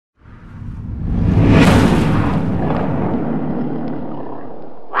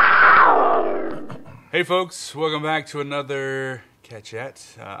Hey folks, welcome back to another Cat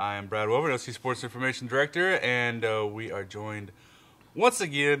Chat. I am Brad Wilbur, LC Sports Information Director, and we are joined once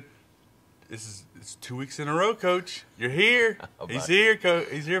again. It's 2 weeks in a row, Coach. You're here. He's here,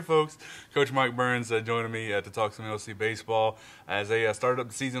 He's here, folks. Coach Mike Byrnes joining me to talk some LC baseball as they started up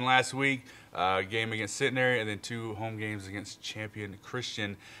the season last week. Game against Centenary, and then 2 home games against Champion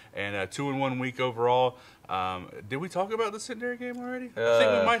Christian, and 2-1 week overall. Did we talk about the Centenary game already? I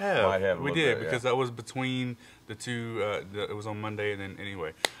think we might have. We did, because that was between the two. It was on Monday, and then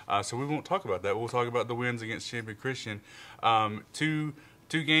anyway. So we won't talk about that. We'll talk about the wins against Champion Christian.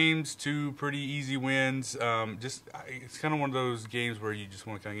 Two games, 2 pretty easy wins. It's kind of one of those games where you just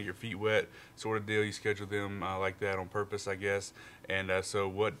want to kind of get your feet wet, sort of deal. You schedule them like that on purpose, I guess. And so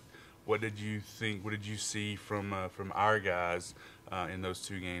what did you think? What did you see from our guys in those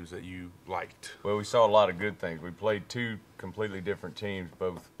 2 games that you liked? Well, we saw a lot of good things. We played 2 completely different teams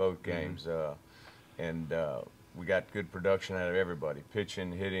both games, and we got good production out of everybody.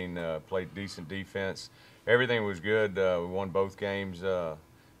 Pitching, hitting, played decent defense. Everything was good. We won both games.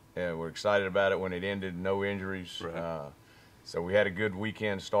 And we're excited about it when it ended. No injuries. Right. So we had a good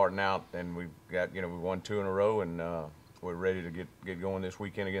weekend starting out, and we won 2 in a row, and we're ready to get going this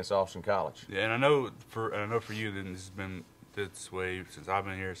weekend against Austin College. Yeah, and I know for you, then this has been this way since I've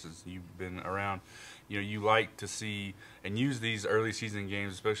been here, since you've been around. You know, you like to see and use these early season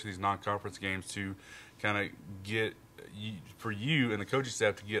games, especially these non-conference games, to kind of get for you and the coaching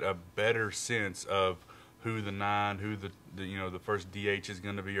staff to get a better sense of who the 9, who the first DH is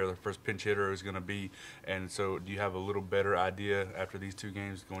going to be, or the first pinch hitter is going to be. And so do you have a little better idea after these 2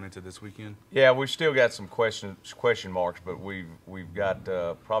 games going into this weekend? Yeah, we've still got some question marks, but we've got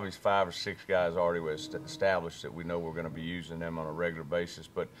probably 5 or 6 guys already established that we know we're going to be using them on a regular basis.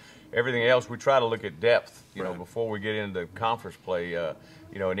 But everything else, we try to look at depth, you know, before we get into conference play.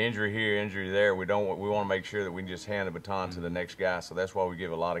 An injury here, injury there, we want to make sure that we can just hand the baton to the next guy. So that's why we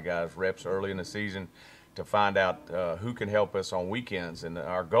give a lot of guys reps early in the season, to find out who can help us on weekends. And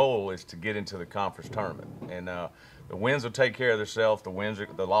our goal is to get into the conference tournament. And the wins will take care of themselves.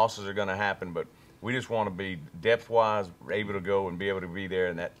 The losses are going to happen, but we just want to be depth-wise able to go and be able to be there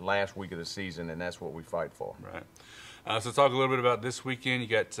in that last week of the season, and that's what we fight for. Right. So talk a little bit about this weekend. You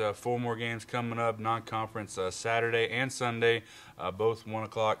got 4 more games coming up, non-conference, Saturday and Sunday. Both 1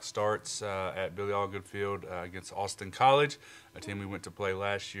 o'clock starts at Billy Allgood Field against Austin College, a team we went to play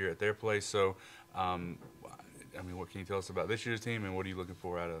last year at their place. So, what can you tell us about this year's team, and what are you looking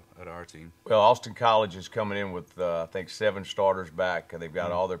for out of our team? Well, Austin College is coming in with, I think, 7 starters back. They've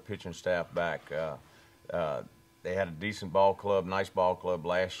got all their pitching staff back. They had a decent ball club, nice ball club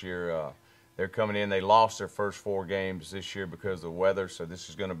last year. They're coming in. They lost their first 4 games this year because of the weather, so this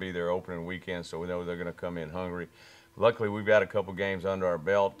is going to be their opening weekend, so we know they're going to come in hungry. Luckily, we've got a couple games under our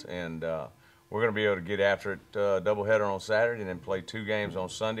belt, and we're going to be able to get after it, doubleheader on Saturday, and then play 2 games on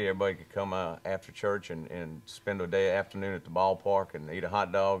Sunday. Everybody can come after church and spend a afternoon at the ballpark and eat a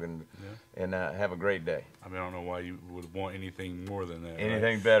hot dog and have a great day. I don't know why you would want anything more than that.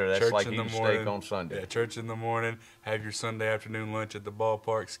 Anything better. That's church like eating steak on Sunday. Yeah, church in the morning, have your Sunday afternoon lunch at the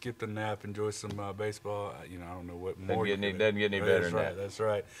ballpark, skip the nap, enjoy some baseball. I don't know what more. Doesn't get any better than that. That's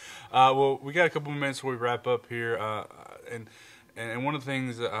right. Well, we got a couple of minutes before we wrap up here, And one of the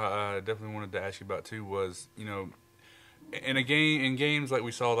things that I definitely wanted to ask you about too was, in games like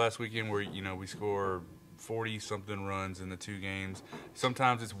we saw last weekend where we score 40-something runs in the 2 games.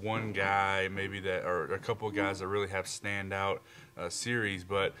 Sometimes it's one guy, maybe that, or a couple of guys that really have standout series.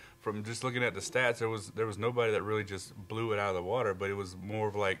 But from just looking at the stats, there was nobody that really just blew it out of the water. But it was more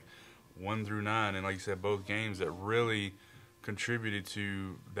of like 1 through 9, and like you said, both games that really contributed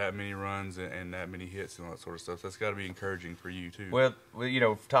to that many runs and that many hits and all that sort of stuff. So that's got to be encouraging for you too. Well,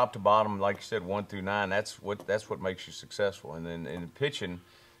 top to bottom, like you said, 1 through 9. That's what makes you successful. And then in pitching,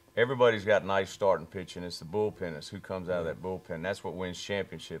 everybody's got nice starting pitching. It's the bullpen. It's who comes out of that bullpen. That's what wins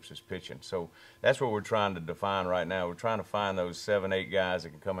championships, is pitching. So that's what we're trying to define right now. We're trying to find those 7, 8 guys that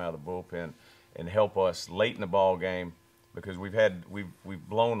can come out of the bullpen and help us late in the ball game, because we've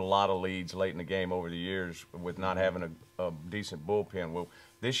blown a lot of leads late in the game over the years with not having a decent bullpen. Well,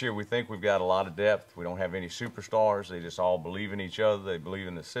 this year we think we've got a lot of depth. We don't have any superstars. They just all believe in each other. They believe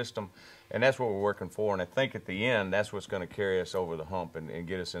in the system, and that's what we're working for. And I think at the end, that's what's going to carry us over the hump and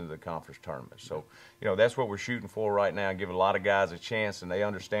get us into the conference tournament. So, that's what we're shooting for right now. Give a lot of guys a chance, and they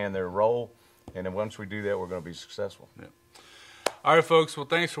understand their role. And then once we do that, we're going to be successful. Yeah. All right, folks. Well,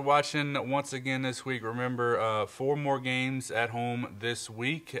 thanks for watching once again this week. Remember, 4 more games at home this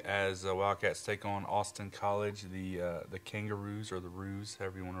week as Wildcats take on Austin College, the Kangaroos, or the Roos,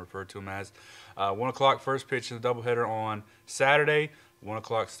 however you want to refer to them as. 1 o'clock first pitch in the doubleheader on Saturday. 1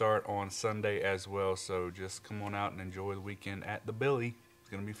 o'clock start on Sunday as well. So just come on out and enjoy the weekend at the Billy. It's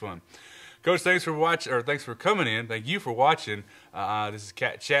going to be fun. Coach, thanks for coming in. Thank you for watching. This is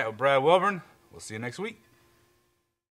Cat Chat with Brad Welburn. We'll see you next week.